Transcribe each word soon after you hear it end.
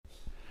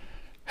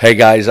Hey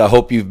guys, I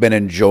hope you've been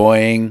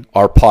enjoying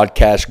our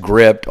podcast,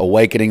 Gripped,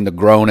 Awakening the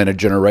Grown in a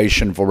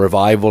Generation for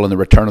Revival and the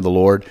Return of the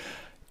Lord.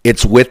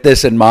 It's with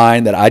this in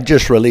mind that I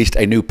just released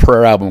a new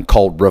prayer album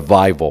called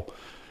Revival.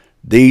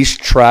 These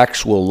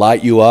tracks will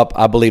light you up.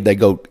 I believe they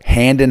go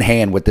hand in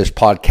hand with this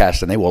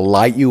podcast, and they will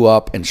light you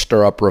up and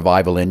stir up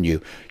revival in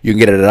you. You can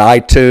get it at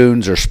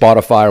iTunes or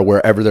Spotify or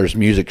wherever there's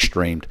music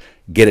streamed.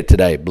 Get it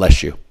today.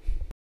 Bless you.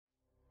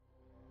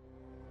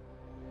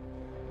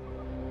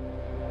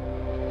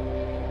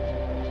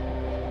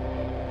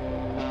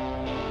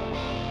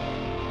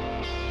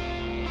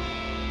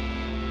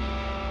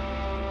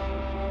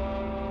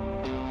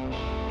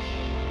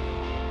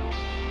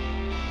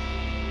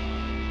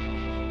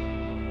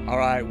 All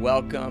right,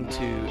 welcome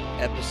to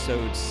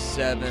episode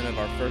 7 of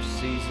our first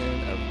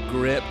season of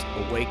Gripped,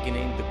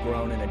 Awakening the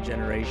Grown in a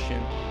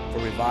Generation for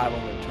Revival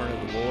and the Return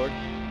of the Lord.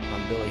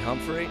 I'm Billy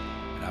Humphrey.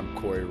 And I'm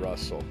Corey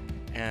Russell.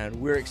 And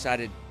we're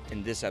excited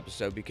in this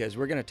episode because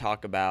we're going to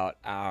talk about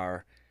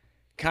our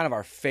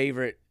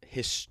favorite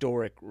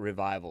historic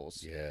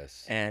revivals.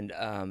 Yes. And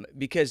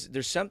because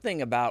there's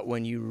something about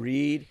when you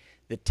read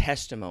the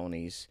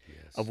testimonies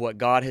of what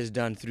God has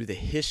done through the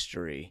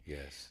history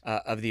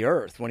of the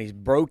earth, when he's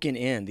broken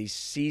in these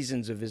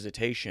seasons of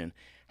visitation,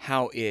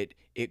 how it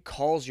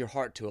calls your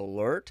heart to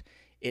alert,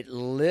 it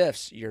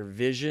lifts your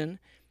vision,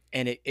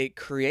 and it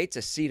creates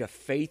a seed of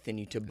faith in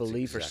you to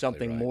believe for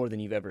something more than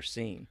you've ever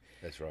seen.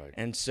 That's right.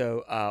 And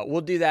so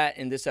we'll do that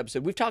in this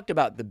episode. We've talked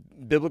about the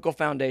biblical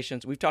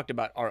foundations. We've talked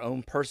about our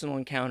own personal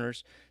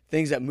encounters,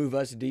 things that move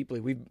us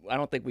deeply. I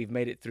don't think we've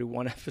made it through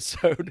one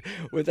episode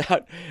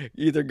without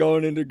either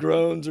going into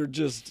groans or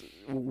just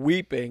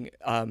weeping.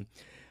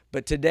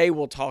 But today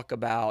we'll talk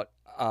about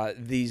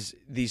these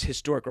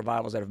historic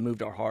revivals that have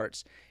moved our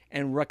hearts,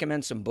 and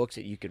recommend some books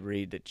that you could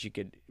read that you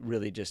could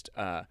really just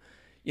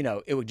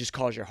it would just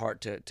cause your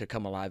heart to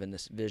come alive in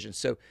this vision.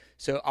 So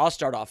I'll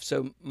start off.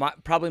 So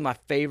probably my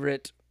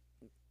favorite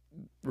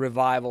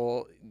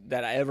revival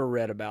that I ever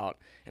read about,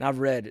 and I've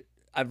read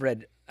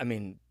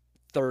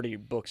 30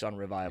 books on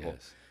revival.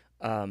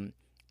 Yes.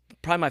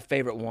 Probably my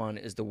favorite one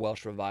is the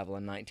Welsh Revival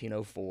in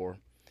 1904,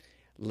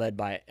 led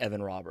by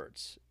Evan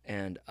Roberts.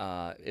 And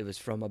it was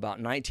from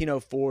about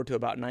 1904 to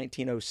about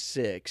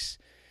 1906.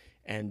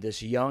 And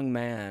this young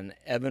man,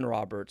 Evan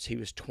Roberts, he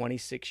was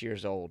 26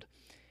 years old.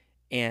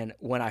 And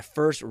when I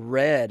first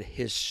read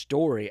his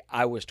story,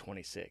 I was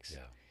 26.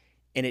 Yeah.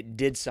 And it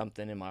did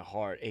something in my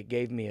heart. It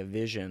gave me a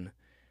vision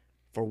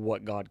for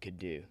what God could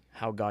do,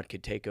 how God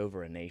could take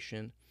over a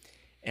nation.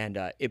 And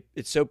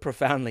it so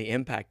profoundly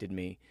impacted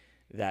me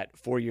that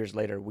 4 years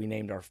later, we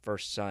named our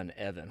first son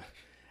Evan,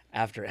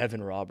 after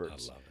Evan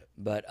Roberts. I love it.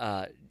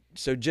 But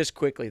so just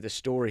quickly, the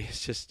story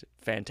is just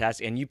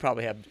fantastic. And you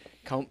probably have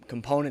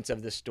components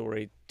of this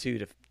story,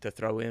 too, to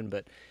throw in.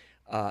 But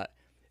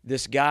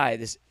this guy,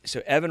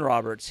 so Evan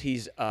Roberts,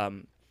 he's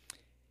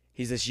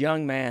this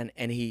young man,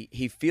 and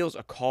he feels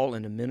a call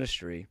into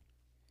ministry.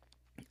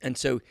 And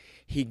so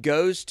he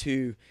goes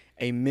to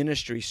a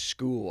ministry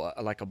school,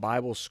 like a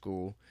Bible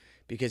school,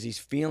 because he's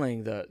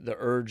feeling the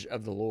urge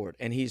of the Lord,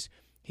 and he's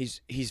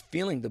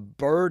feeling the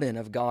burden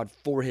of God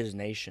for his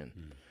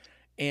nation.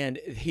 And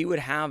he would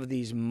have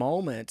these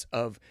moments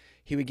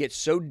he would get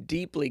so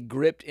deeply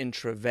gripped in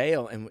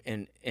travail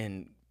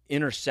and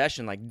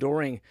intercession, like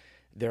during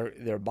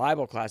their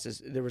Bible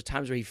classes, there was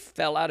times where he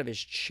fell out of his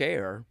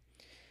chair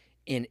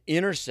in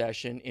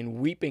intercession, in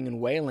weeping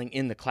and wailing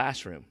in the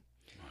classroom.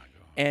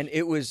 And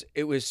it was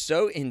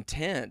so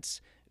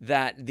intense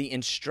that the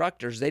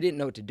instructors, they didn't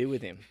know what to do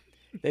with him.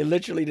 They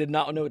literally did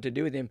not know what to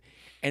do with him,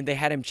 and they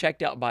had him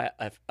checked out by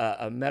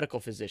a medical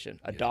physician,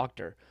 a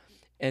doctor,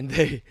 and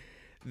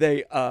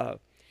they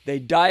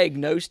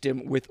diagnosed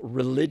him with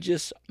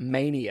religious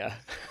mania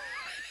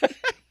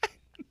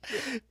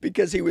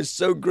because he was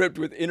so gripped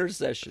with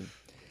intercession.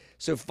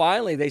 So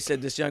finally, they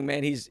said, this young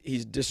man, he's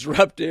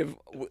disruptive,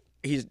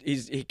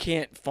 he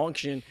can't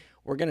function.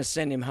 We're going to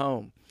send him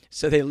home.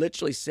 So they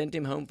literally sent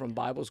him home from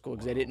Bible school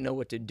because they didn't know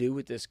what to do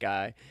with this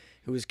guy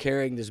who was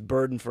carrying this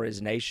burden for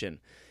his nation.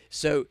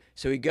 So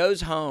he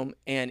goes home,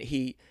 and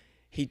he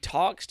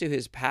talks to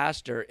his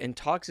pastor and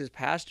talks his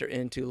pastor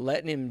into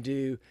letting him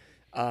do.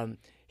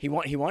 He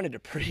wanted to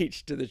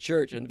preach to the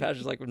church, and the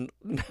pastor's like,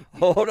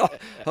 hold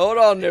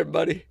on there,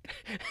 buddy.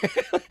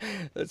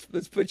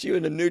 let's put you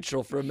into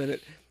neutral for a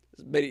minute.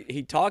 But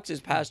he talks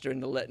his pastor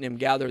into letting him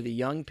gather the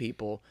young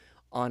people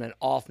on an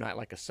off night,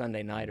 like a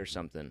Sunday night or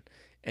something.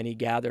 And he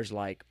gathers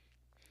like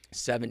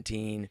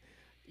 17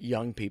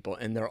 young people,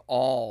 and they're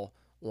all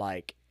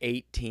like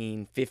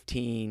 18,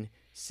 15,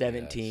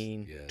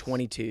 17, Yes.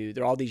 22.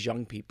 They're all these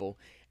young people,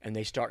 and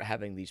they start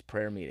having these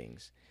prayer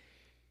meetings.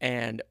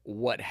 And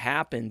what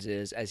happens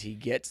is, as he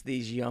gets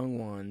these young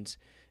ones,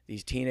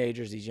 these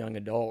teenagers, these young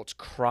adults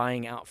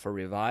crying out for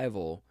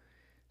revival,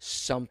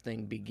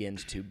 something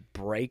begins to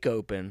break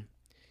open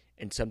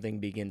and something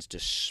begins to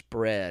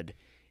spread.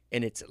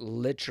 And it's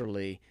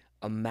literally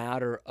a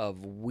matter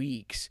of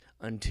weeks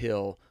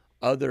until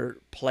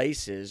other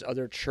places,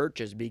 other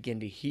churches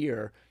begin to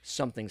hear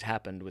something's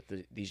happened with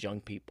these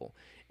young people.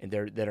 and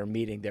that are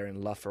meeting there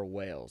in Luffer,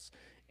 Wales.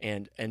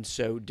 And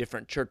so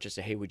different churches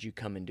say, hey, would you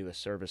come and do a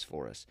service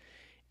for us?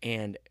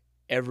 And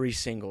every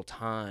single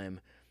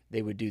time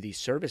they would do these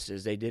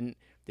services,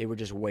 they were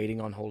just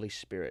waiting on Holy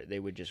Spirit. They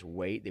would just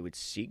wait. They would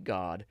seek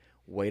God,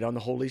 wait on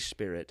the Holy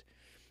Spirit,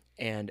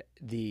 and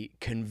the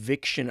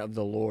conviction of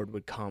the Lord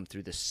would come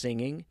through the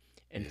singing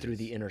and through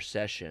the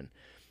intercession.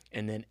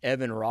 And then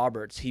Evan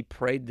Roberts, he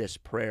prayed this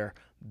prayer,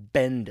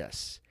 bend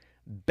us,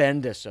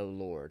 O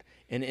Lord.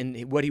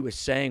 And what he was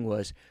saying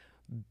was,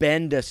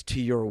 bend us to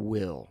your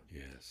will.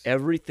 Yes.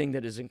 Everything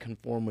that isn't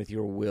conform with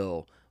your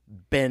will,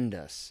 bend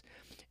us.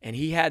 And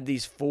he had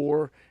these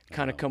 4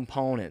 kind of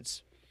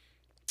components.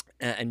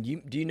 And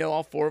do you know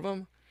all 4 of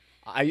them?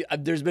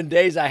 There's been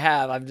days I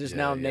have. I've just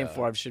now named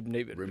 4. I should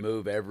name it.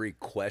 Remove every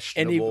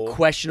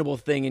questionable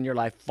thing in your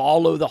life.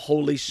 Follow the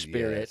Holy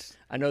Spirit. Yes.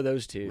 I know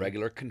those 2.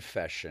 Regular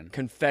confession.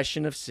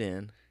 Confession of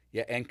sin.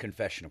 Yeah, and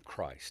confession of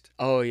Christ.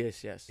 Oh,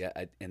 yes. Yeah,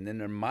 and then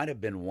there might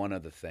have been one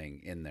other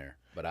thing in there,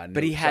 but I know.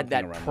 But he had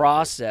that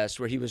process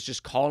where he was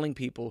just calling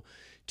people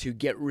to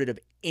get rid of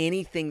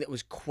anything that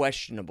was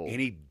questionable.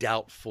 Any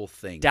doubtful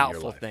thing.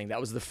 Doubtful thing. That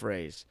was the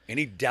phrase.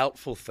 Any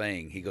doubtful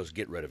thing, he goes,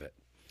 get rid of it.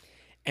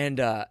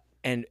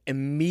 And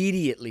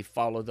immediately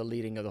follow the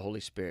leading of the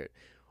Holy Spirit.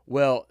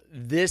 Well,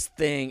 this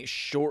thing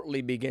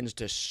shortly begins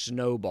to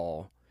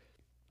snowball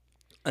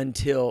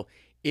until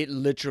it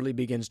literally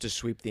begins to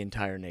sweep the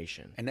entire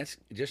nation. And that's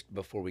just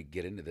before we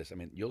get into this. I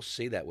mean, you'll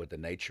see that with the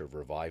nature of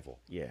revival.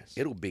 Yes.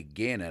 It'll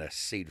begin at a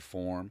seed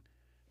form,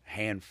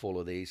 handful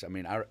of these. I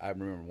mean, I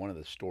remember one of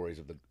the stories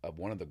of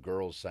one of the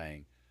girls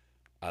saying,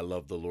 I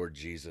love the Lord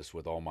Jesus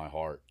with all my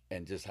heart,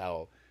 and just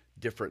how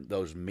different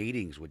those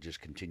meetings would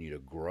just continue to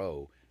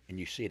grow, and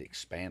you see it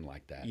expand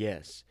like that.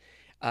 Yes.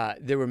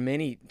 There were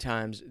many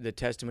times the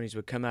testimonies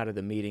would come out of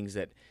the meetings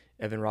that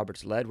Evan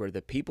Roberts led where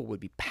the people would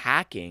be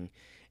packing,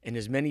 and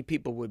as many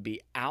people would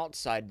be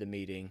outside the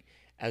meeting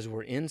as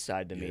were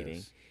inside the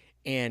meeting.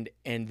 And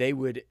they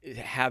would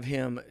have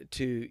him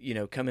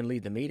to, come and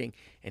lead the meeting,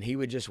 and he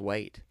would just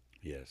wait.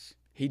 Yes.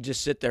 He'd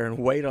just sit there and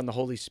wait on the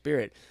Holy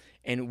Spirit.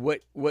 And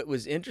what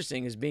was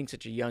interesting is, being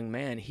such a young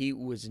man, he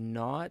was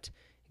not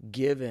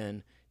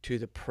given to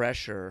the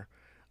pressure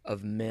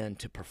of men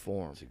to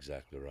perform. That's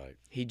exactly right.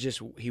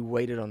 He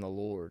waited on the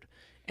Lord.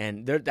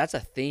 And that's a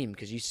theme,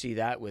 because you see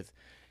that with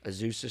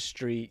Azusa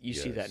Street. You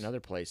see that in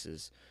other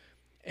places.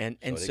 And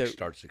so it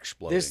starts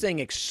exploding. This thing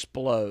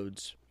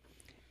explodes.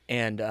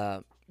 And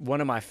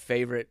one of my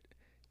favorite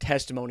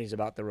testimonies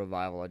about the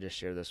revival, I'll just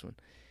share this one.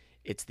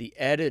 It's the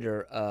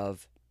editor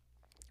of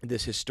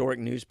this historic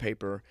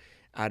newspaper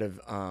out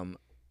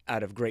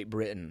of Great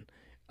Britain.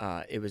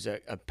 It was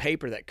a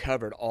paper that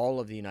covered all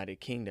of the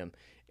United Kingdom.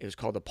 It was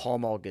called the Pall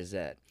Mall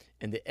Gazette.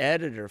 And the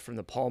editor from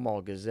the Pall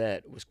Mall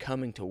Gazette was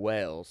coming to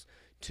Wales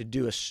to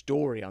do a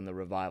story on the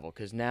revival,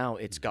 because now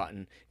it's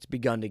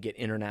begun to get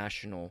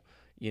international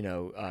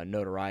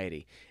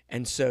notoriety.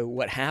 And so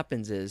what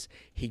happens is,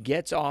 he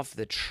gets off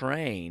the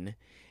train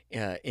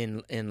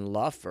in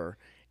Luffer,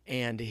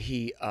 and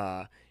he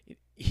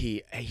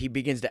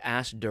begins to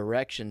ask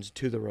directions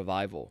to the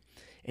revival.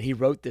 And he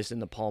wrote this in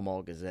the Pall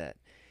Mall Gazette.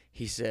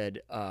 He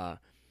said,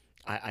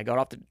 I got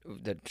off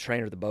the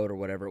train or the boat or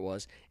whatever it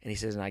was, and he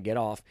says, and I get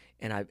off,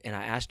 and I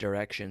ask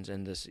directions,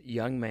 and this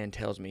young man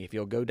tells me, if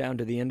you'll go down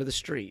to the end of the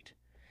street,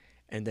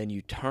 and then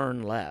you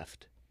turn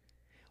left,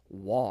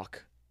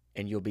 walk,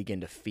 and you'll begin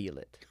to feel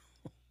it.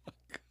 Oh my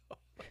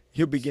gosh.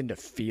 You'll begin to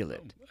feel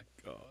it. Oh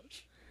my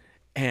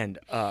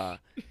gosh.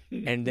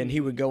 And then he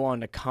would go on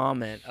to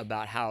comment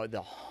about how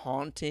the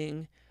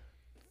haunting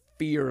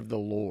fear of the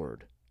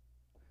Lord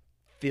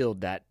filled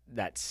that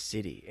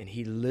city, and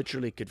he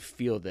literally could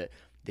feel the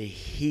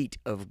heat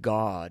of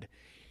God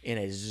in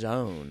a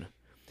zone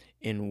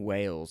in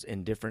Wales,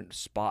 in different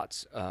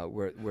spots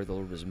where the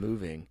Lord was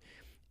moving.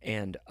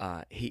 And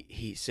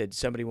he said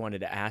somebody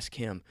wanted to ask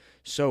him,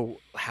 so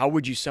how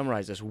would you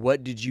summarize this?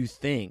 What did you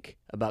think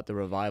about the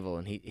revival?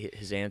 And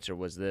his answer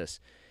was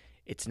this: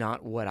 it's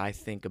not what I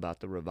think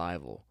about the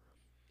revival,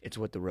 it's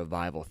what the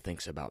revival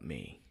thinks about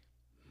me.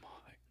 My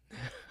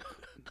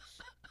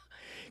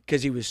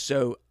because he was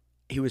so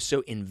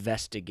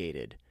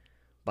investigated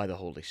by the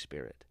Holy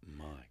Spirit.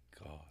 My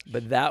gosh.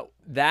 But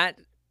that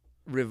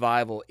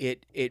revival,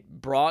 it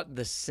brought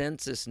the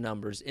census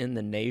numbers in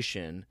the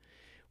nation.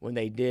 When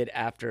they did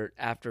after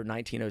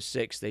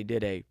 1906, they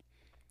did a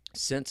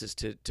census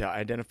to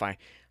identify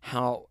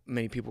how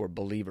many people were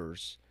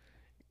believers,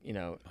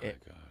 and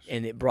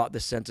it brought the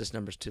census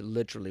numbers to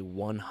literally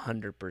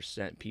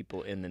 100%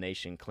 people in the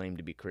nation claimed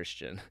to be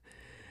Christian.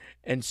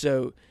 And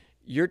so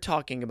you're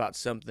talking about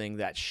something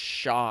that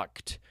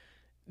shocked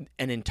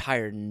an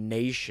entire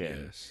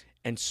nation. Yes.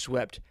 And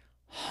swept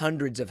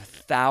hundreds of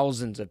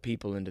thousands of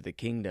people into the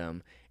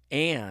kingdom.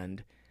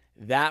 And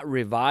that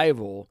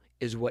revival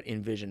is what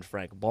envisioned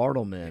Frank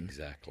Bartleman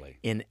exactly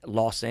in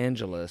Los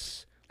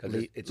Angeles,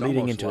 it's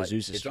leading into like,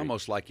 Azusa Street. It's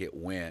almost like it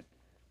went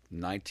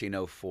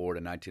 1904 to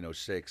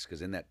 1906,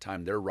 because in that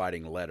time they're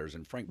writing letters,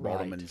 and Frank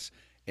Bartleman's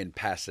in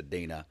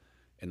Pasadena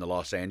in the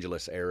Los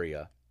Angeles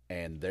area,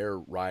 and they're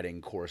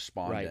writing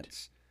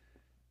correspondence.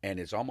 and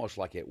it's almost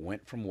like it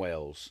went from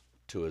Wales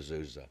to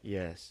Azusa.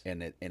 Yes.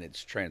 And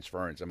its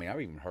transference. I mean,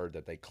 I've even heard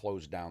that they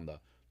closed down the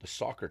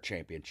soccer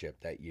championship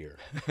that year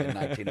in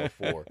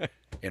 1904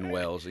 in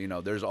Wales. You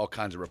know, there's all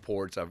kinds of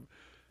reports.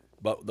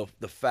 But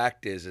the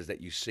fact is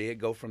that you see it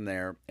go from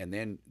there, and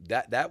then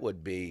that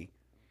would be,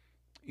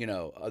 you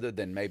know, other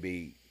than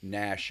maybe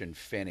Nash and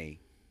Finney,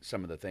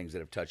 some of the things that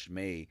have touched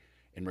me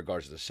in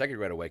regards to the Second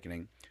Great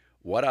Awakening.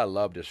 What I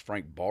loved is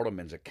Frank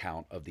Bartleman's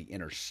account of the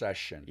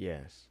intercession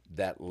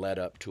that led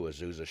up to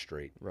Azusa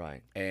Street.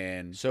 Right.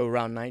 And so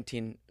around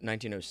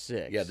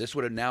 1906. Yeah, this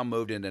would have now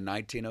moved into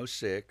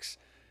 1906.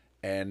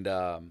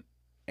 And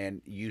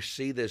you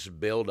see this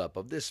buildup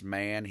of this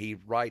man. He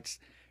writes,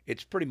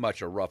 it's pretty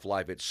much a rough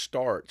life. It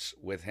starts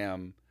with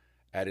him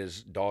at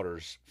his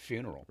daughter's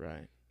funeral.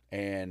 Right.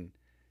 And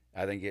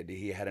I think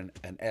he had an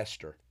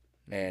Esther.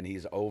 And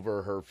he's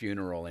over her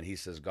funeral, and he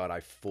says, God, I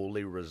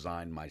fully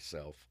resign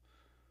myself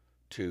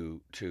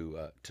to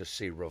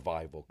see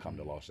revival come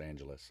to Los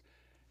Angeles.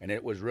 And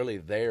it was really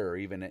there,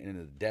 even in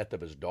the death of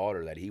his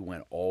daughter, that he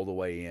went all the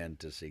way in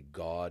to see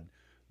God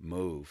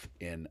move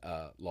in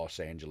Los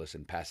Angeles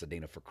and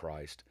Pasadena for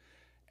Christ.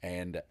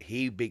 And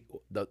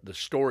the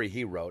story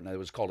he wrote, and it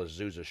was called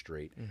Azusa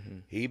Street.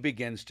 He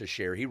begins to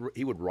share. He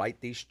would write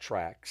these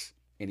tracts,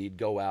 and he'd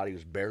go out. He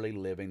was barely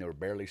living. They were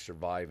barely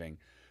surviving.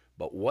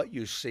 But what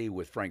you see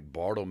with Frank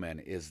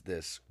Bartleman is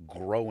this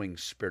growing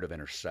spirit of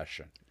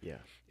intercession. Yeah,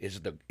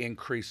 is the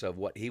increase of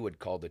what he would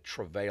call the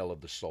travail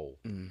of the soul,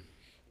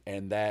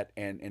 and that,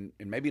 and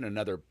maybe in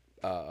another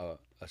a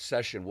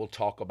session we'll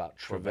talk about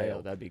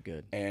travail. That'd be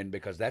good. And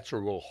because that's a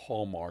real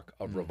hallmark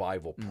of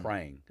revival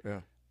praying. Yeah.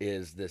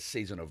 Is this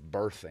season of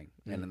birthing,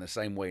 and in the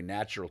same way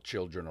natural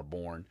children are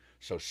born,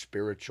 so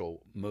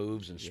spiritual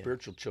moves and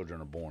spiritual children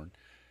are born.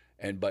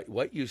 But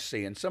what you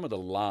see in some of the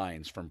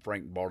lines from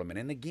Frank Bartleman,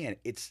 and again,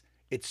 it's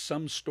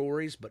some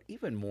stories, but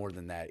even more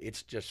than that,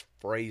 it's just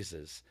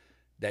phrases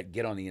that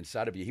get on the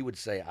inside of you. He would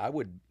say,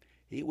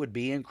 he would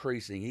be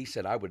increasing. He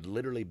said, I would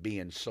literally be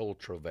in soul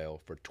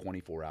travail for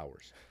 24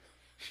 hours.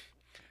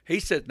 He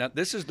said, now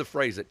this is the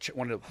phrase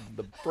one of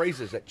the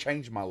phrases that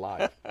changed my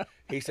life.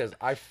 He says,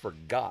 I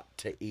forgot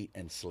to eat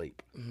and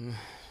sleep.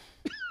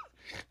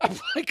 I'm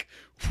like,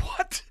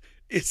 what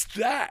is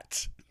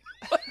that?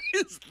 What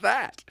is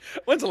that?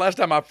 When's the last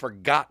time I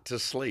forgot to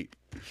sleep?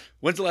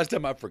 When's the last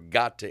time I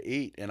forgot to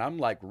eat? And I'm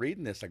like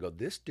reading this. I go,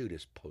 this dude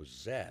is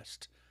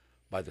possessed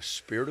by the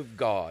Spirit of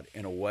God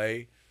in a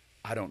way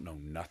I don't know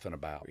nothing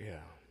about.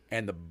 Yeah.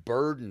 And the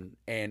burden,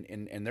 and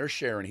they're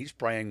sharing. He's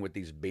praying with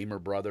these Beamer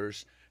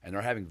brothers, and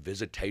they're having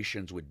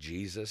visitations with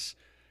Jesus.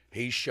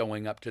 He's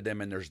showing up to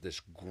them, and there's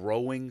this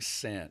growing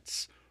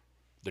sense,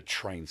 the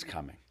train's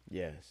coming.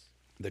 Yes.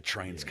 The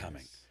train's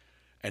coming.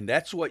 And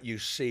that's what you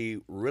see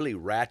really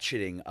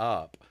ratcheting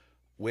up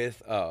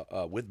with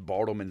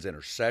Bartleman's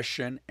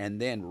intercession. And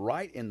then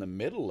right in the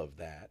middle of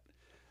that,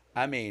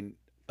 I mean,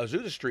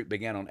 Azusa Street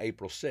began on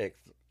April 6th,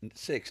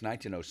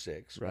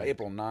 1906, right.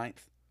 April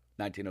 9th,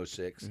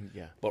 1906.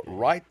 But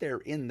right there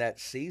in that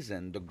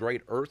season, the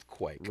great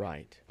earthquake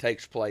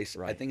takes place,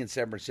 I think in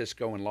San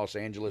Francisco and Los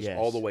Angeles,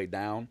 all the way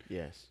down.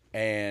 Yes.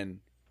 And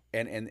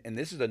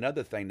this is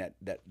another thing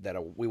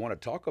that we want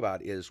to talk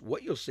about is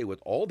what you'll see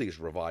with all these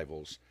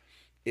revivals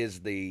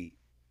is the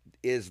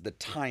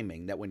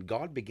timing that when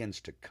God begins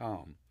to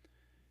come,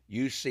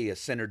 you see a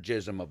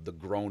synergism of the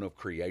groan of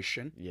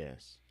creation.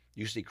 Yes.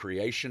 You see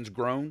creation's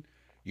groan.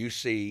 You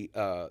see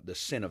the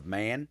sin of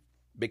man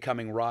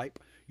becoming ripe.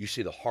 You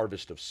see the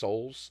harvest of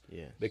souls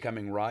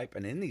becoming ripe.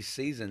 And in these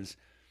seasons,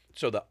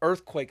 so the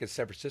earthquake in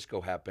San Francisco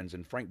happens,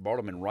 and Frank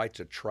Bartleman writes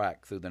a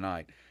tract through the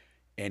night,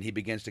 and he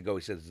begins to go,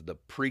 he says, the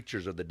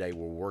preachers of the day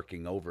were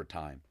working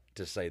overtime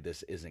to say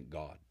this isn't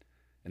God,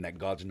 and that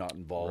God's not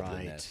involved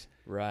in this.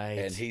 Right.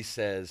 And he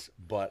says,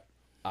 but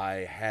I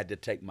had to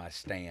take my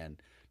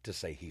stand to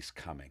say he's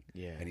coming.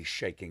 Yeah. And he's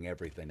shaking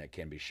everything that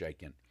can be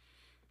shaken.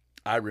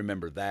 I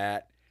remember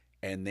that,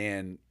 and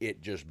then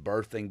it just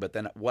birthing. But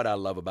then what I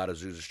love about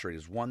Azusa Street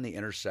is, one, the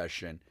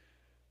intercession,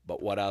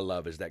 but what I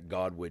love is that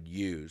God would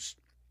use,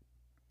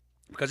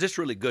 because it's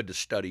really good to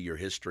study your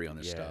history on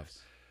this stuff.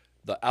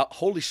 The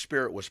Holy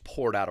Spirit was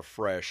poured out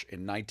afresh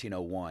in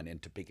 1901 in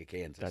Topeka,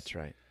 Kansas. That's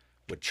right.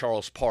 With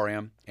Charles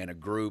Parham and a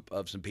group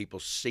of some people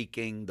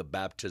seeking the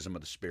baptism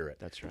of the Spirit.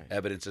 That's right.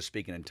 Evidence of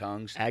speaking in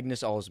tongues.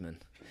 Agnes Alsman.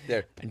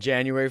 There. On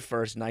January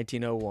 1st,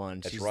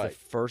 1901, she's right. the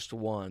first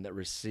one that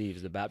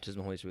receives the baptism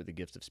of the Holy Spirit with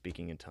the gift of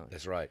speaking in tongues.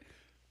 That's right.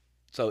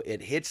 So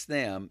it hits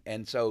them,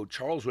 and so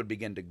Charles would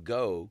begin to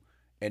go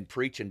and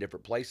preach in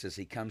different places.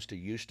 He comes to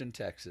Houston,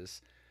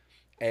 Texas,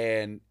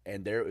 and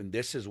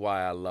this is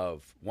why I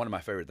love, one of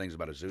my favorite things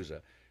about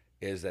Azusa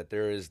is that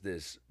there is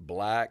this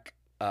black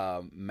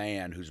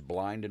man who's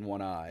blind in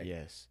one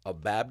eye, a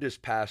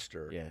Baptist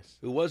pastor,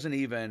 who wasn't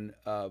even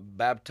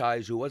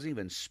baptized, who wasn't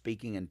even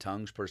speaking in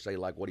tongues per se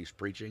like what he's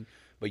preaching,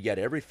 but yet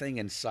everything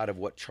inside of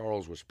what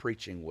Charles was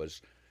preaching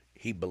was,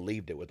 he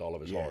believed it with all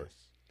of his heart.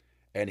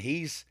 And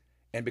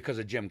because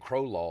of Jim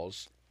Crow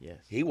laws,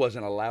 he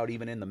wasn't allowed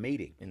even in the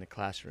meeting. In the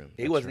classroom.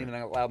 He wasn't even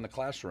allowed in the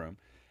classroom.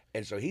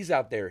 And so he's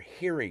out there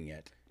hearing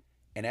it,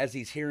 And as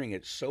he's hearing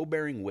it, so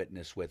bearing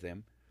witness with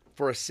him.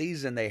 For a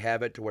season, they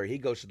have it to where he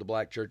goes to the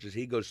black churches,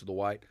 he goes to the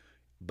white.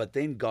 But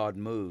then God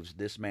moves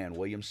this man,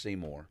 William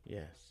Seymour,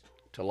 Yes.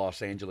 to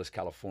Los Angeles,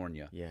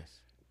 California.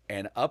 Yes.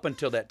 And up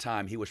until that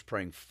time, he was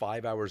praying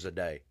 5 hours a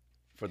day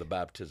for the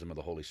baptism of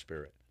the Holy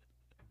Spirit.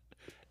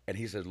 And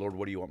he says, Lord,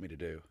 what do you want me to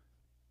do?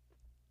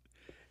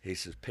 He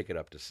says, pick it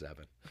up to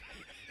 7.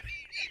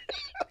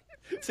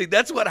 See,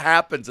 that's what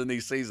happens in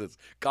these seasons.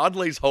 God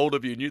lays hold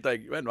of you, and you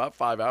think, man, about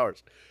 5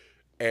 hours.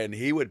 And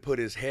he would put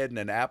his head in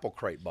an apple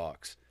crate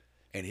box,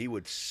 and he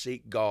would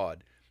seek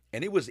God.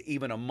 And it was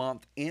even a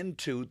month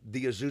into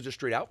the Azusa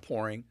Street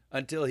outpouring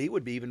until he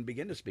would even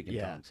begin to speak in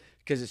tongues.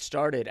 Because it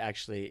started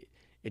actually,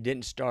 it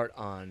didn't start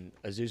on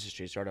Azusa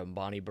Street. It started on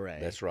Bonnie Bray.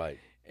 That's right.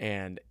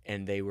 And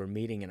they were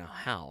meeting in a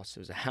house. It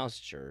was a house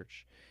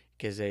church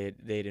because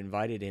they'd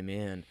invited him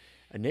in.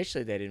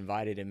 Initially, they'd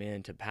invited him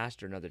in to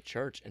pastor another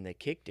church, and they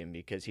kicked him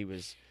because he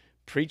was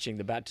preaching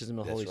the baptism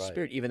of the Holy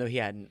Spirit, even though he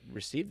hadn't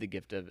received the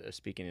gift of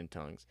speaking in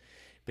tongues.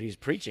 But he was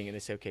preaching, and they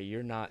said, okay,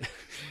 you're not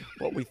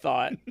what we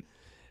thought.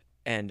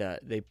 And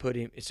they put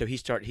him, so he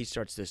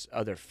starts this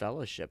other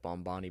fellowship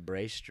on Bonnie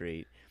Bray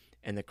Street,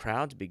 and the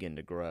crowds begin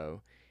to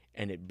grow,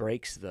 and it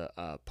breaks the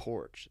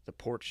porch. The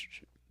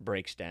porch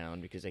breaks down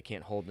because they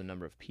can't hold the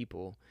number of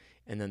people,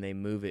 and then they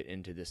move it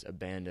into this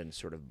abandoned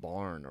sort of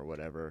barn or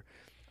whatever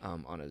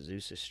on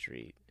Azusa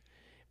Street.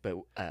 But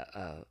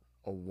a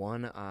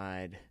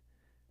one-eyed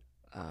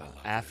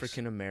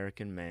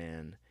African-American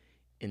man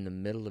in the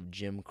middle of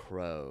Jim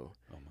Crow,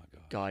 Oh my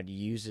God. God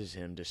uses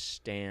him to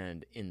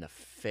stand in the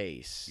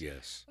face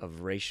Yes.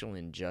 of racial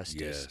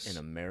injustice Yes. in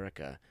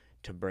America,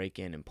 to break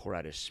in and pour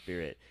out his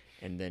Spirit.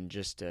 And then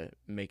just to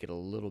make it a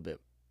little bit,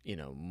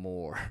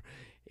 more,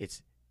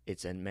 it's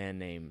a man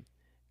named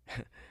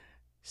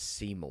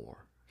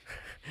Seymour,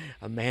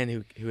 a man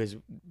who is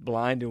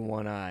blind in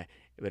one eye,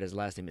 but his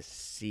last name is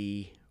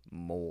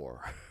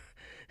Seymour.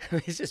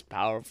 It's just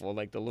powerful.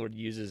 Like the Lord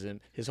uses him.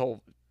 His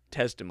whole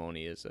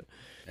testimony is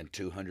And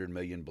 200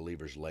 million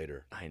believers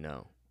later, I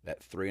know.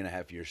 that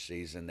 3.5-year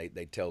season,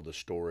 they tell the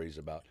stories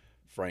about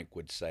Frank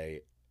would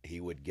say he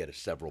would get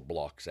several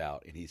blocks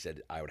out, and he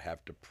said, I would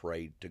have to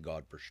pray to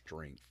God for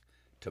strength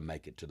to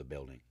make it to the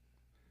building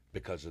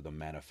because of the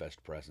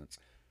manifest presence.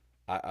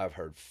 I've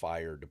heard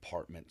fire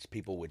departments,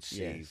 people would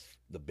see Yes.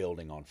 the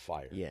building on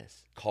fire,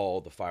 Yes. call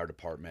the fire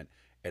department,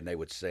 and they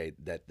would say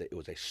that it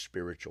was a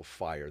spiritual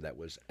fire that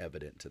was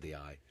evident to the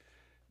eye.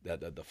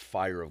 That the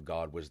fire of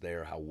God was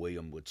there, how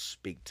William would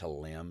speak to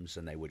limbs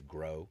and they would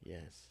grow.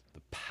 Yes.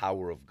 The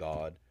power of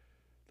God,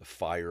 the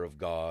fire of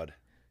God.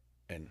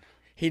 And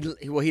He'd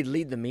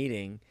lead the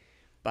meeting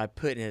by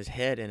putting his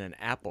head in an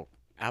apple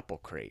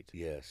crate.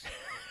 yes,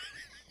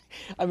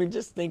 I mean,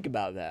 just think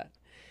about that.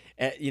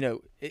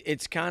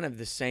 It's kind of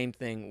the same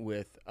thing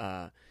with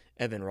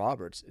Evan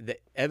Roberts.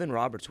 Evan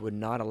Roberts would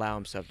not allow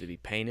himself to be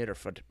painted or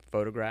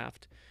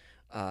photographed.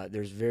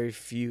 There's very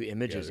few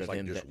images of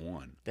him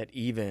that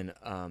even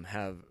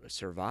have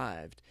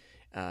survived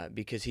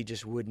because he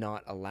just would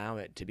not allow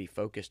it to be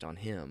focused on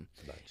him.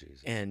 it's about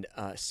Jesus. And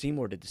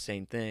Seymour did the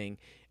same thing.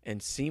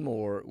 And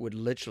Seymour would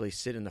literally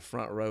sit in the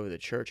front row of the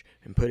church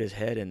and put his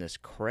head in this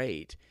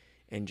crate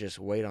and just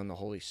wait on the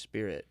Holy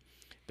Spirit.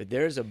 But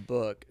there's a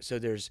book. So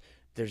there's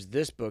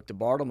this book, the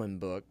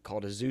Bartleman book,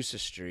 called Azusa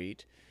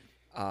Street.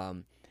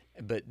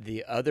 But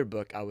the other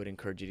book I would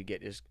encourage you to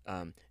get is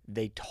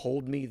They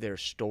Told Me Their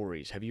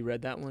Stories. Have you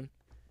read that one?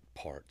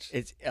 Parts.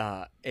 It's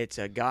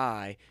a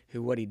guy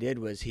who, what he did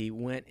was he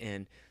went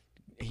and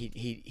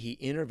he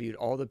interviewed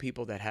all the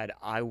people that had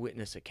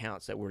eyewitness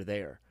accounts that were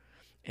there,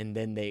 and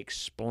then they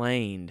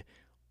explained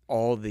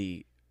all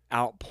the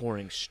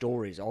outpouring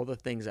stories, all the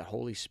things that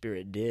Holy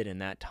Spirit did in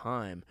that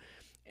time,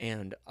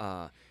 and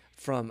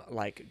from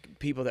like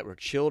people that were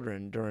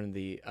children during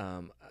the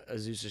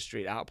Azusa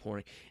Street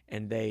outpouring,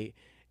 and they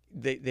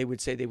would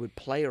say they would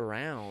play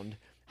around,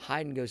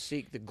 hide and go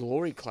seek. The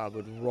glory cloud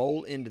would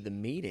roll into the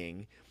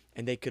meeting,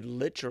 and they could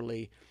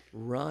literally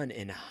run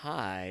and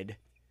hide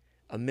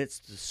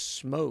amidst the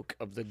smoke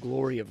of the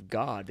glory of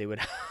God. They would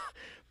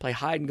play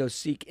hide and go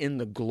seek in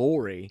the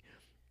glory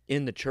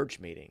in the church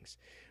meetings.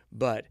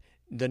 But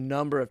the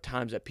number of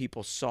times that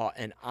people saw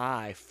an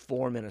eye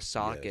form in a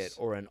socket Yes.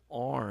 or an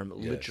arm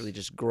Yes. literally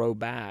just grow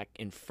back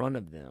in front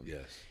of them.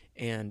 Yes.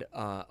 And,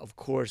 of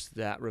course,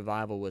 that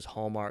revival was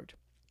hallmarked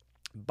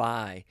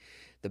by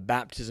the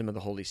baptism of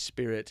the Holy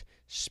Spirit,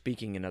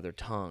 speaking in other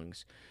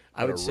tongues.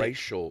 I would say,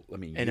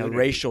 and a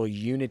racial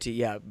unity.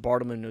 Yeah,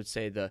 Bartleman would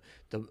say the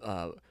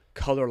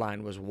color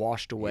line was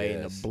washed away in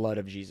the Yes. blood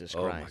of Jesus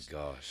Oh Christ. my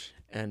gosh.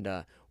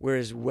 And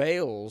whereas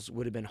Wales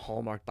would have been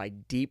hallmarked by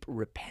deep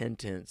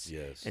repentance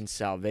Yes. and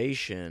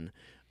salvation,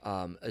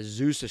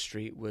 Azusa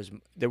Street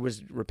there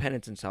was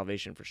repentance and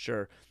salvation for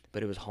sure,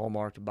 but it was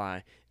hallmarked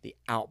by the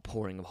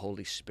outpouring of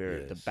Holy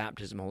Spirit, the Yes.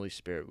 baptism of Holy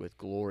Spirit with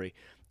glory.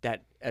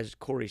 That, as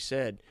Corey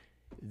said,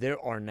 there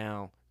are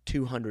now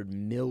 200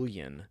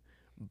 million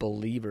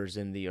believers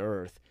in the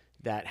earth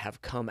that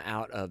have come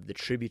out of the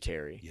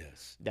tributary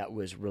Yes. that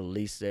was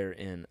released there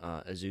in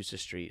Azusa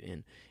Street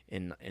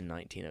in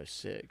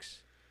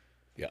 1906.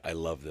 Yeah, I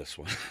love this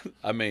one.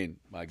 I mean,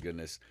 my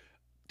goodness.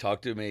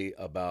 Talk to me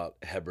about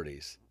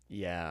Hebrides.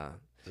 Yeah.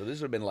 So this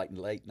would have been like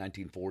late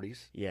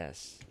 1940s.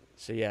 Yes.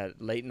 So yeah,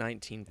 late And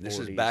 1940s. this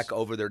is back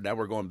over there. Now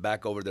we're going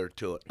back over there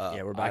to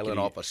Yeah, we're back island in-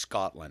 off of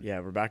Scotland. Yeah,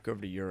 we're back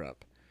over to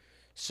Europe.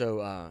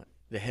 So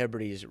the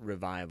Hebrides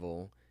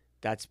revival,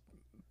 that's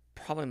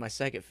probably my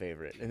second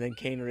favorite, and then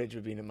Cane Ridge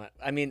would be my.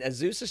 I mean,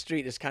 Azusa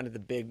Street is kind of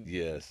the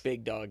Yes.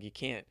 big dog. You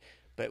can't.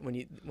 But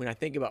when I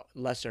think about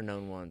lesser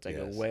known ones, I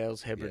go Yes.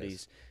 Wales,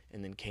 Hebrides,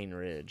 and then Cane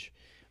Ridge.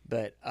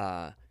 But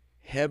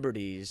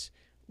Hebrides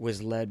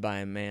was led by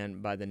a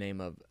man by the name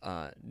of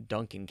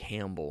Duncan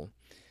Campbell.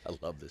 I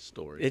love this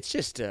story. It's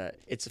just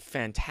it's a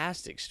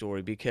fantastic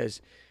story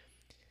because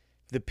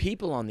the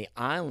people on the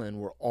island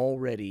were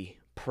already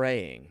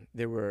praying.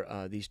 There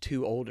were these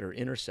two older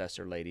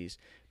intercessor ladies,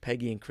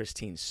 Peggy and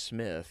Christine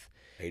Smith.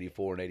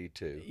 84 and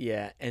 82.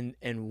 Yeah, and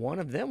one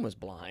of them was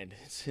blind.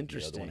 It's The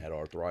interesting. other one had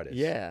arthritis.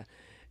 Yeah.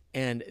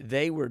 And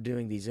they were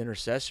doing these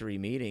intercessory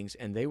meetings,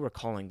 and they were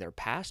calling their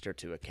pastor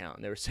to account.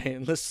 And they were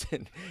saying,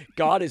 listen,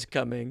 God is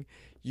coming.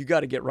 You got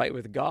to get right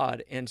with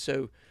God. And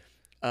so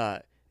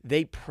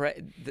they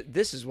pray.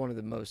 This is one of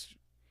the most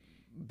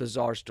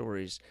bizarre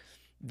stories.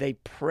 They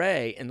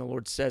pray, and the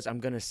Lord says, I'm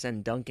going to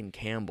send Duncan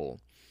Campbell.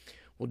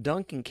 Well,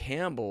 Duncan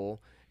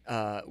Campbell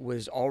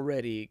was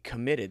already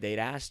committed. They'd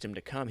asked him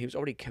to come. He was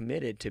already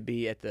committed to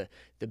be at the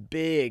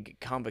big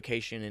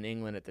convocation in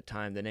England at the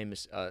time. The name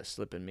is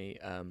slipping me.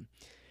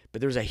 But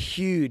there was a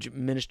huge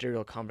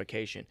ministerial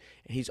convocation,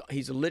 and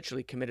he's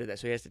literally committed to that.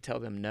 So he has to tell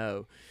them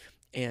no.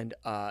 And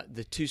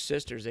the two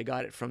sisters, they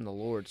got it from the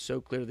Lord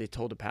so clearly. They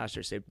told the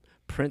pastor, say,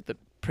 print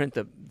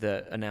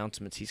the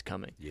announcements. He's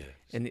coming. Yes.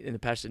 And the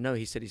pastor said, no.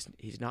 He said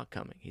he's not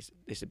coming.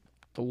 They said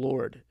the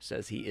Lord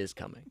says he is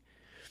coming.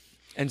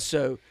 And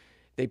so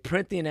they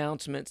print the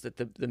announcements that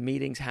the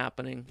meeting's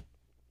happening,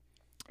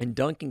 and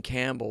Duncan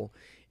Campbell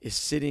is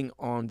sitting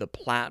on the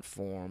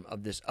platform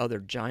of this other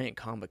giant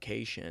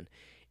convocation,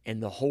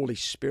 and the Holy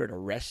Spirit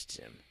arrests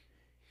him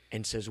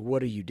and says,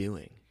 what are you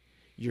doing?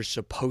 You're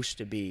supposed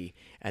to be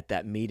at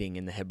that meeting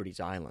in the Hebrides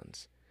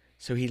Islands.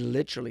 So he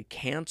literally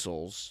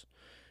cancels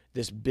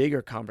this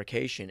bigger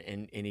convocation,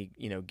 and he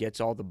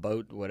gets all the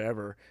boat,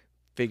 whatever,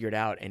 figured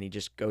out, and he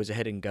just goes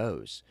ahead and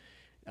goes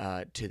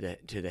to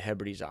the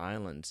Hebrides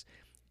Islands.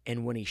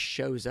 And when he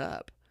shows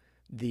up,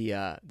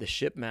 the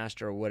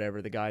shipmaster or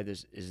whatever, the guy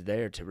that is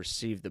there to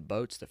receive the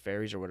boats, the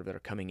ferries or whatever that are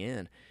coming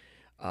in,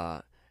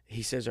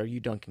 he says, are you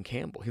Duncan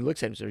Campbell? He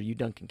looks at him and says, are you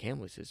Duncan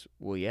Campbell? He says,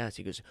 well, yes.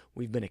 He goes,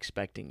 we've been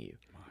expecting you.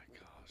 My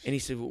gosh. And he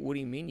said, well, what do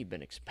you mean you've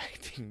been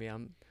expecting me?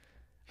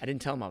 I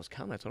didn't tell him I was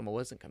coming. I told him I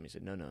wasn't coming. He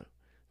said, no,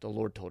 the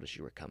Lord told us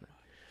you were coming.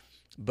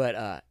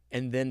 But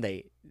and then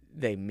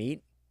they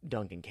meet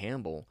Duncan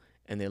Campbell,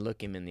 and they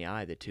look him in the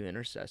eye, the two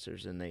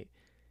intercessors, and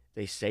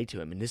they say to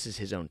him, and this is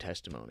his own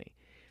testimony,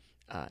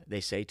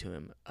 they say to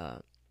him,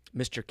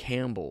 Mr.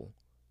 Campbell,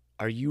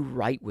 are you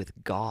right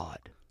with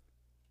God?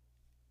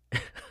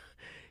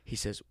 He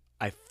says,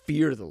 I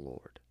fear the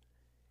Lord.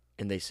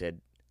 And they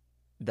said,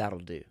 that'll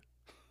do.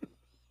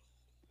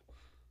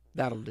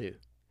 That'll do.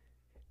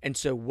 And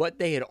so what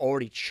they had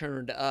already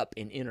churned up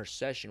in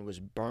intercession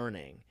was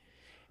burning.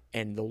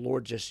 And the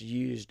Lord just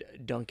used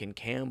Duncan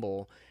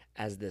Campbell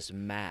as this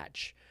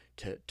match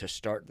to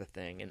start the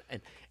thing.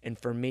 And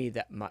for me,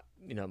 that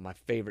my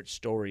favorite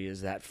story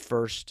is that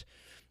first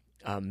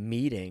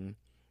meeting.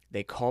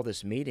 They call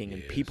this meeting,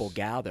 and people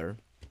gather,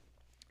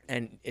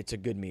 and it's a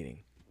good meeting.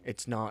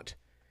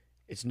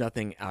 It's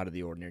nothing out of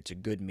the ordinary. It's a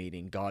good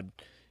meeting. God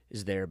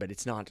is there, but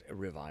it's not a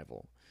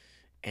revival.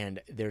 And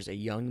there's a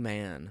young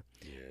man,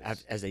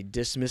 as they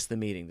dismiss the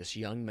meeting, this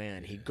young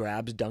man, he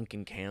grabs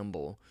Duncan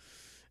Campbell,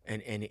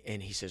 and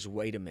he says,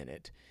 wait a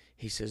minute.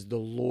 He says, the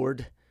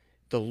Lord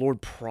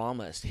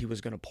promised he was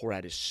going to pour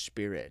out his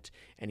Spirit.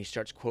 And he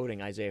starts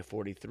quoting Isaiah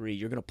 43,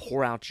 you're going to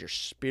pour out your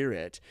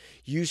Spirit.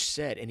 You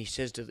said, and he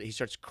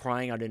starts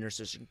crying out in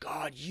intercession,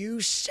 God,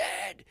 you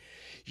said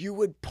you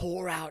would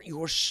pour out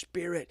your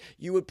Spirit.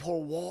 You would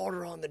pour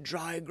water on the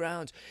dry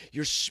grounds,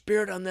 your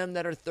Spirit on them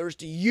that are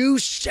thirsty. You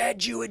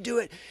said you would do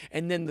it.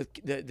 And then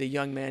the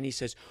young man, he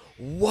says,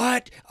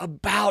 what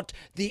about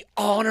the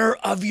honor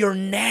of your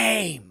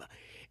name?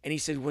 And he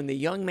said when the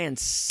young man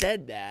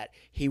said that,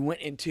 he went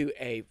into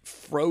a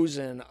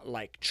frozen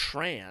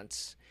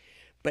trance,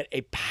 but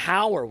a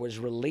power was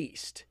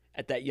released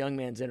at that young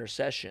man's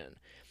intercession.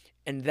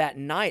 And that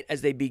night,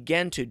 as they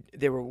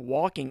were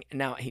walking,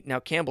 now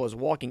Campbell is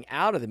walking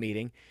out of the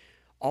meeting,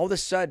 all of a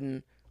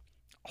sudden,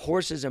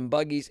 horses and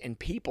buggies and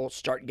people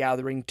start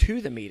gathering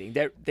to the meeting.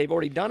 They've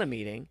already done a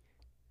meeting,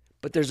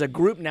 but there's a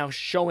group now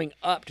showing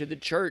up to the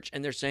church,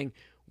 and they're saying,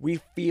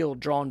 we feel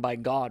drawn by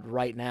God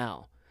right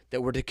now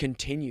that we're to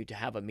continue to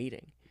have a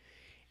meeting.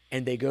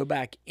 And they go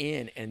back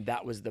in, and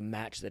that was the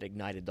match that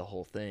ignited the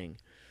whole thing.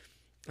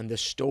 And the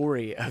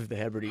story of the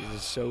Hebrides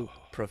is so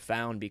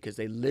profound because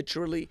they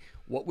literally,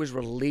 what was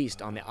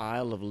released on the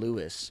Isle of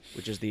Lewis,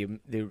 which is the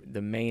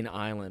main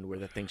island where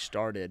the thing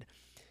started,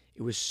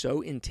 it was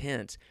so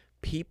intense.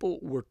 People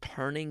were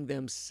turning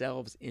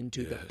themselves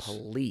into the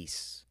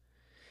police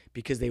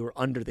because they were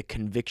under the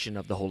conviction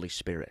of the Holy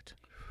Spirit.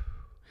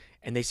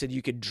 And they said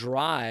you could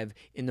drive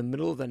in the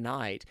middle of the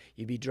night,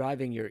 you'd be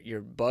driving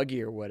your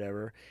buggy or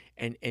whatever,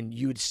 and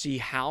you would see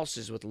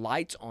houses with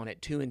lights on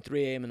at 2 and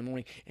 3 a.m. in the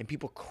morning, and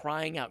people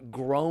crying out,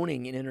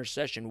 groaning in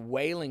intercession,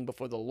 wailing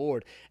before the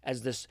Lord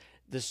as this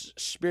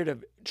spirit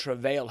of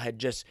travail had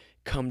just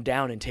come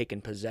down and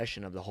taken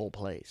possession of the whole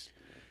place.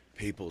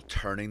 People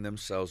turning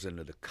themselves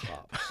into the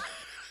cops.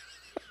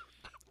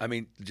 I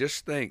mean,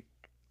 just think,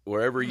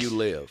 wherever you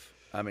live,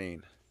 I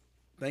mean,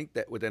 think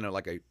that within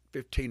like a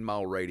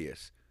 15-mile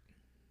radius,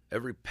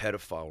 every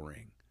pedophile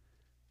ring,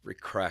 every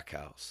crack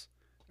house,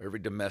 every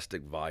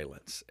domestic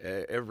violence,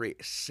 every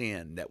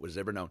sin that was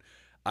ever known.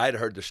 I had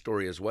heard the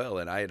story as well,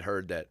 and I had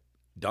heard that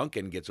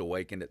Duncan gets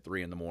awakened at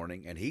 3 in the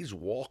morning, and he's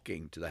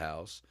walking to the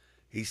house.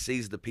 He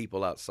sees the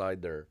people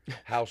outside their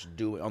house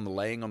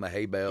laying on the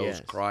hay bales,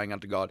 Yes. crying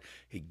out to God.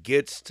 He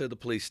gets to the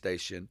police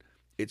station.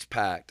 It's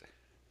packed,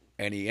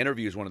 and he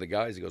interviews one of the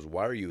guys. He goes,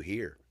 "Why are you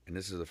here?" And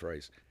this is the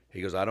phrase.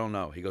 He goes, "I don't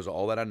know." He goes,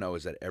 "All that I know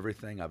is that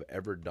everything I've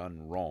ever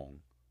done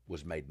wrong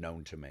was made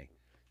known to me.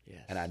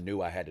 Yes. And I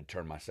knew I had to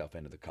turn myself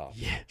into the cops."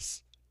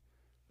 Yes.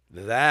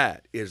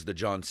 That is the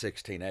John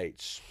 16:8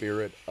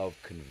 spirit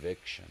of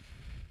conviction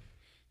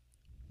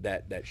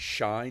that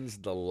shines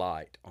the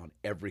light on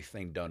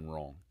everything done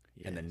wrong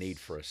and the need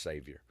for a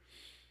Savior.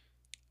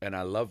 And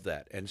I love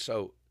that. And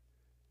so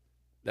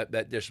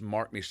that just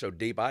marked me so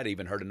deep. I'd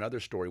even heard another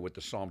story with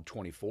the Psalm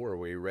 24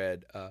 where he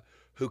read,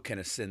 who can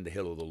ascend the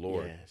hill of the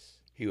Lord? Yes.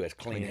 He who has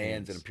clean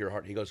hands and hands. a pure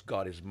heart. He goes,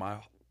 "God, is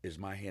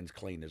my hands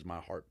clean? Is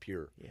my heart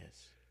pure?"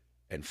 Yes.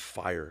 And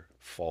fire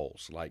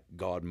falls, like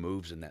God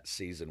moves in that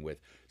season with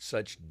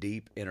such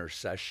deep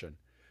intercession.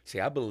 See,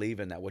 I believe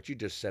in that. What you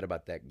just said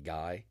about that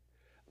guy,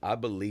 I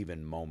believe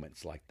in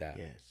moments like that.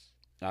 Yes.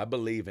 I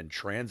believe in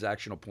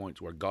transactional points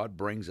where God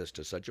brings us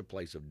to such a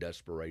place of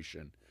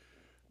desperation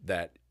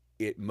that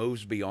it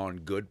moves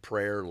beyond good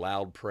prayer,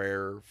 loud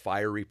prayer,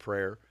 fiery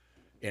prayer,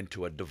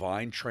 into a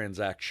divine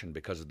transaction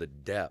because of the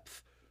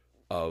depth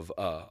of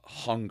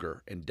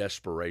hunger and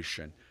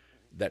desperation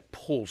that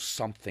pulls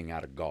something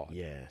out of God.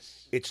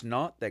 Yes. It's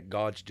not that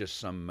God's just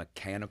some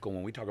mechanical,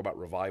 when we talk about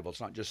revival,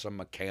 it's not just some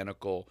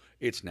mechanical,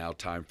 it's now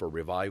time for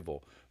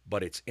revival,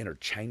 but it's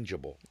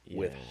interchangeable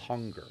with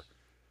hunger.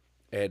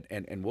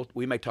 And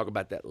we may talk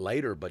about that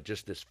later, but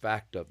just this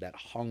fact of that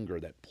hunger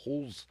that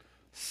pulls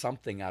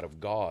something out of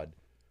God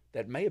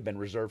that may have been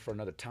reserved for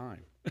another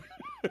time.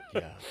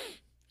 Yeah.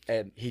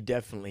 And He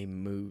definitely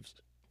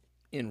moves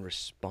in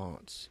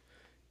response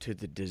to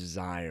the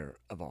desire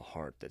of a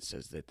heart that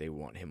says that they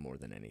want him more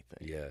than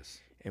anything. yes,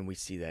 And we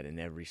see that in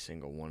every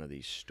single one of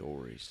these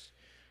stories.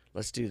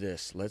 Let's do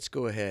this. Let's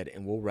go ahead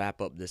and we'll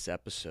wrap up this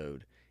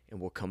episode, and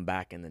we'll come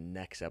back in the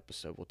next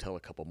episode. We'll tell a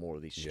couple more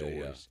of these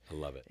stories. I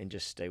love it. And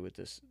just stay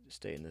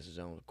in this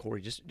zone.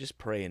 Corey, just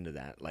pray into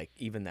that. Like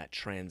even that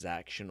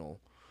transactional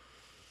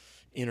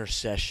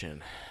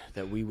intercession,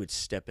 that we would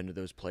step into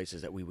those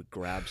places, that we would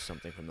grab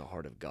something from the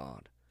heart of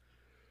God.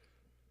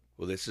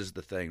 Well, this is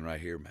the thing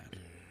right here, man.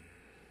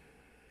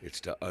 It's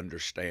to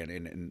understand.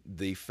 And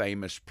the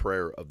famous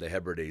prayer of the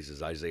Hebrides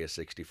is Isaiah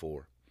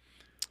 64.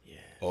 Yeah.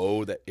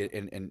 Oh, that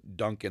and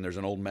Duncan, there's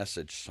an old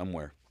message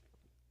somewhere,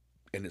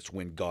 and it's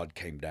when God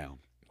came down.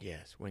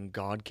 Yes. When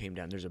God came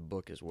down, there's a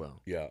book as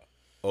well. Yeah.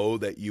 Oh,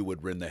 that you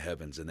would rend the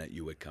heavens and that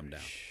you would come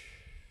down.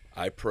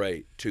 I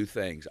pray two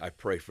things. I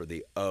pray for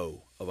the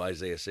O of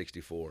Isaiah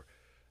 64,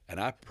 and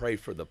I pray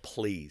for the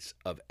please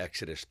of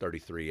Exodus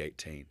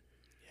 33:18.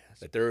 Yes.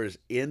 That there is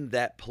in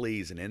that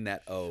please and in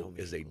that O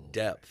is a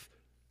depth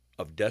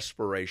of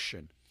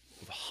desperation,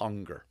 of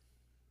hunger,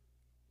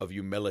 of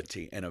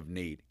humility, and of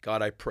need.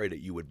 God, I pray that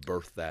you would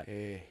birth that.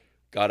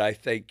 God, I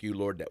thank you,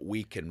 Lord, that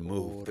we can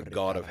move the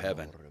God of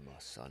heaven,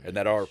 and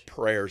that our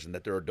prayers and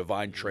that there are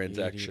divine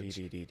transactions.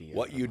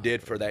 What you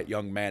did for that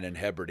young man in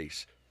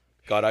Hebrides,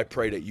 God, I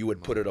pray that you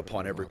would put it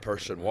upon every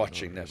person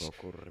watching this.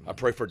 I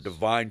pray for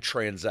divine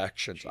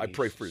transactions. I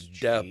pray for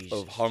depth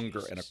of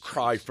hunger and a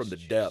cry from the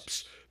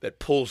depths that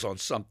pulls on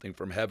something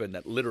from heaven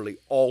that literally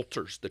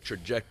alters the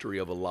trajectory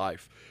of a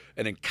life,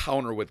 an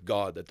encounter with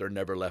God that they're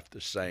never left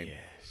the same.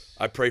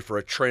 I pray for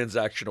a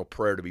transactional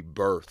prayer to be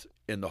birthed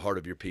in the heart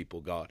of your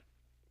people, God.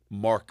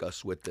 Mark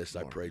us with this,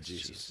 I pray,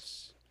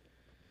 Jesus.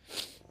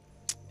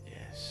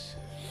 Yes.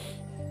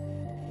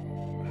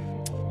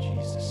 In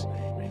Jesus'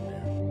 name,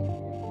 amen.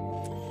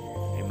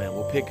 Amen.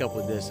 We'll pick up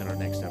with this in our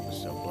next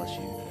episode. Bless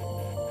you.